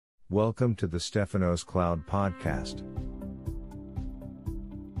Welcome to the Stephanos Cloud Podcast.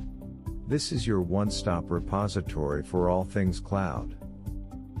 This is your one-stop repository for all things cloud.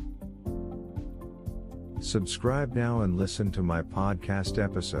 Subscribe now and listen to my podcast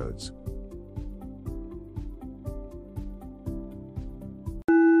episodes.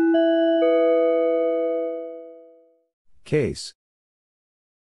 Case: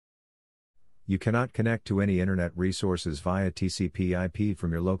 you cannot connect to any internet resources via TCP/IP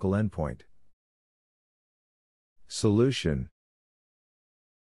from your local endpoint. Solution: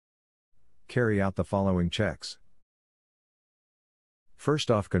 carry out the following checks.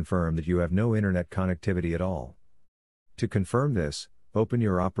 First off, confirm that you have no internet connectivity at all. To confirm this, open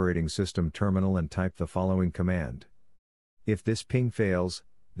your operating system terminal and type the following command. If this ping fails,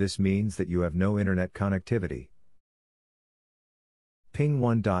 this means that you have no internet connectivity. Ping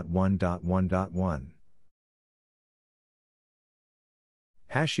 1.1.1.1.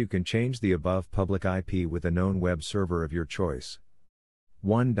 Hash: you can change the above public IP with a known web server of your choice.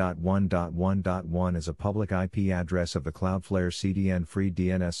 1.1.1.1 is a public IP address of the Cloudflare CDN free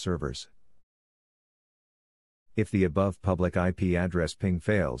DNS servers. If the above public IP address ping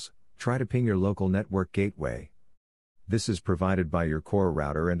fails, try to ping your local network gateway. This is provided by your core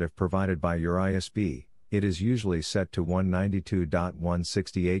router, and if provided by your ISP, it is usually set to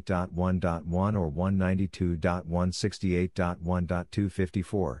 192.168.1.1 or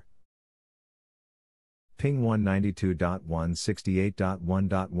 192.168.1.254. Ping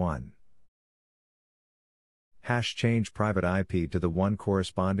 192.168.1.1. Hash: change private IP to the one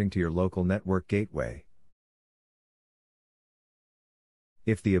corresponding to your local network gateway.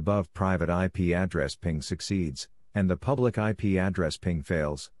 If the above private IP address ping succeeds, and the public IP address ping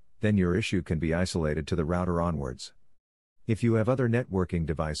fails, then your issue can be isolated to the router onwards. If you have other networking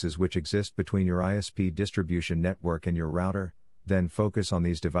devices which exist between your ISP distribution network and your router, then focus on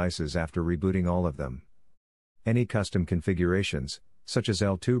these devices after rebooting all of them. Any custom configurations, such as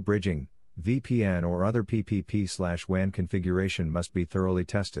L2 bridging, VPN or other PPP/WAN configuration, must be thoroughly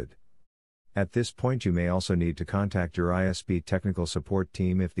tested. At this point, you may also need to contact your ISP technical support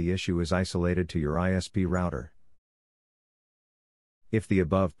team if the issue is isolated to your ISP router. If the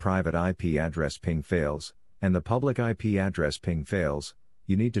above private IP address ping fails, and the public IP address ping fails,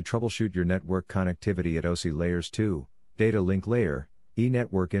 you need to troubleshoot your network connectivity at OSI layers 2, data link layer,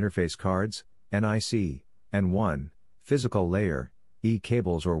 e-network interface cards, NIC, and 1, physical layer,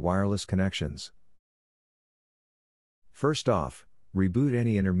 e-cables or wireless connections. First off, reboot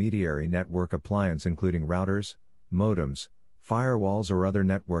any intermediary network appliance including routers, modems, firewalls or other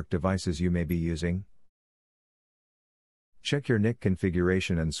network devices you may be using. Check your NIC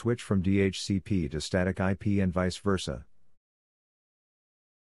configuration and switch from DHCP to static IP and vice versa.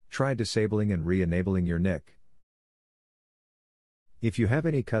 Try disabling and re-enabling your NIC. If you have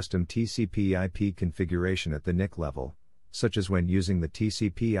any custom TCP/IP configuration at the NIC level, such as when using the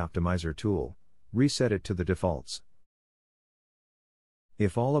TCP optimizer tool, reset it to the defaults.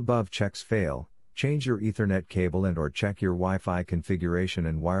 If all above checks fail, change your Ethernet cable and/or check your Wi-Fi configuration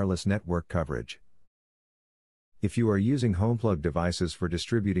and wireless network coverage. If you are using homeplug devices for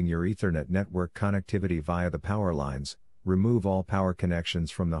distributing your Ethernet network connectivity via the power lines, remove all power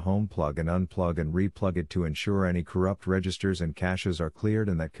connections from the home plug and unplug and re-plug it to ensure any corrupt registers and caches are cleared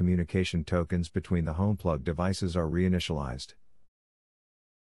and that communication tokens between the home plug devices are reinitialized.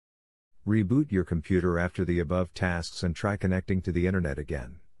 Reboot your computer after the above tasks and try connecting to the internet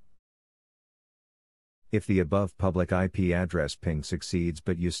again. If the above public IP address ping succeeds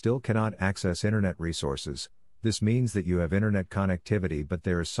but you still cannot access internet resources, this means that you have internet connectivity but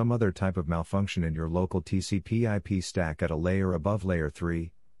there is some other type of malfunction in your local TCP/IP stack at a layer above layer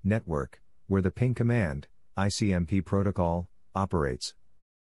 3, network, where the ping command, ICMP protocol, operates.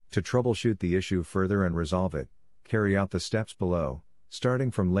 To troubleshoot the issue further and resolve it, carry out the steps below, starting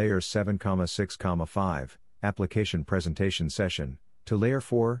from layer 7,6,5, application presentation session, to layer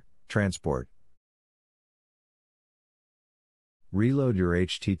 4, transport. Reload your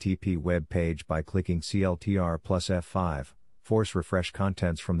HTTP web page by clicking CLTR plus F5, force refresh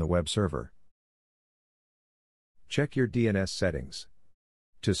contents from the web server. Check your DNS settings.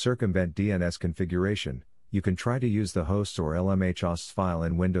 To circumvent DNS configuration, you can try to use the hosts or LMHOsts file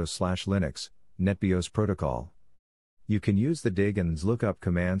in Windows/Linux, NetBIOS protocol. You can use the dig and lookup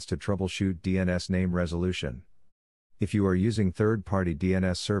commands to troubleshoot DNS name resolution. If you are using third-party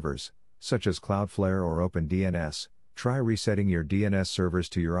DNS servers, such as Cloudflare or OpenDNS, try resetting your DNS servers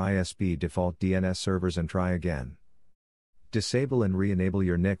to your ISP default DNS servers and try again. Disable and re-enable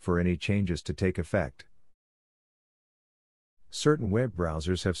your NIC for any changes to take effect. Certain web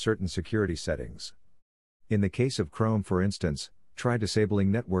browsers have certain security settings. In the case of Chrome, for instance, Try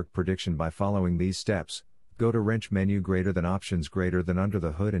disabling network prediction by following these steps. Go to wrench menu options under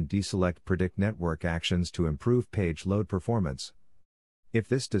the hood and deselect predict network actions to improve page load performance. If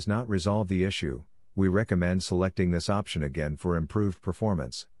this does not resolve the issue, we recommend selecting this option again for improved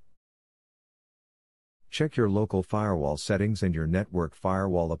performance. Check your local firewall settings and your network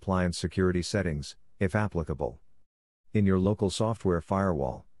firewall appliance security settings, if applicable. In your local software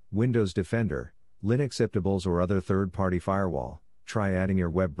firewall, Windows Defender, Linux Iptables or other third-party firewall, try adding your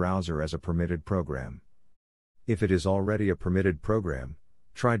web browser as a permitted program. If it is already a permitted program,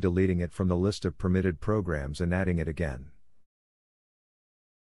 try deleting it from the list of permitted programs and adding it again.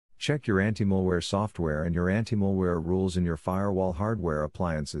 Check your anti-malware software and your anti-malware rules in your firewall hardware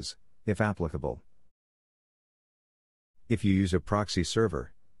appliances, if applicable. If you use a proxy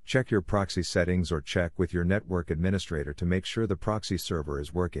server, check your proxy settings or check with your network administrator to make sure the proxy server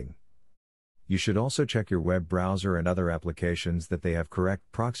is working. You should also check your web browser and other applications that they have correct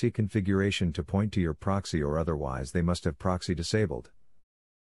proxy configuration to point to your proxy, or otherwise they must have proxy disabled.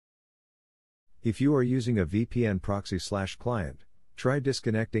 If you are using a VPN proxy/client, try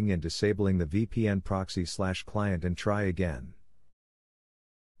disconnecting and disabling the VPN proxy/client and try again.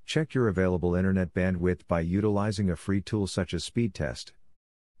 Check your available internet bandwidth by utilizing a free tool such as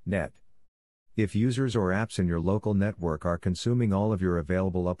speedtest.net. If users or apps in your local network are consuming all of your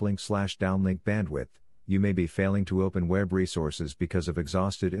available uplink/downlink bandwidth, you may be failing to open web resources because of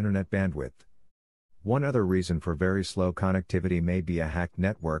exhausted internet bandwidth. One other reason for very slow connectivity may be a hacked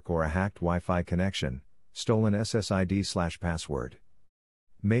network or a hacked Wi-Fi connection, stolen SSID/password.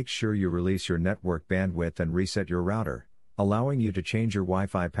 Make sure you release your network bandwidth and reset your router, allowing you to change your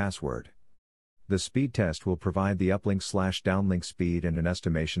Wi-Fi password. The speed test will provide the uplink/downlink speed and an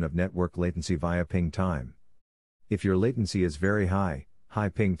estimation of network latency via ping time. If your latency is very high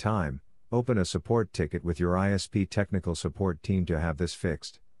ping time, open a support ticket with your ISP technical support team to have this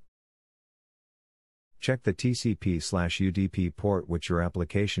fixed. Check the TCP/UDP port which your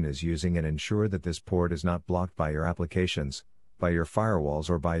application is using and ensure that this port is not blocked by your applications, by your firewalls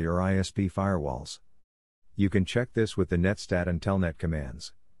or by your ISP firewalls. You can check this with the netstat and telnet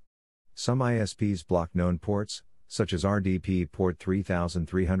commands. Some ISPs block known ports, such as RDP port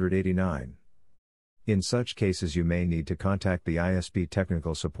 3389. In such cases you may need to contact the ISP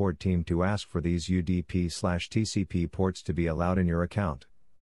technical support team to ask for these UDP/TCP ports to be allowed in your account.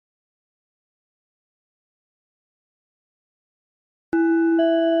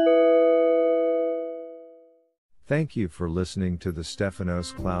 Thank you for listening to the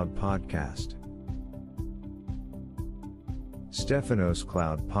Stephanos Cloud Podcast. Stephanos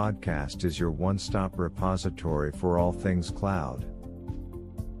Cloud Podcast is your one-stop repository for all things cloud.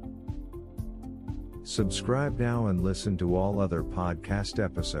 Subscribe now and listen to all other podcast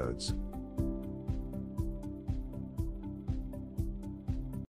episodes.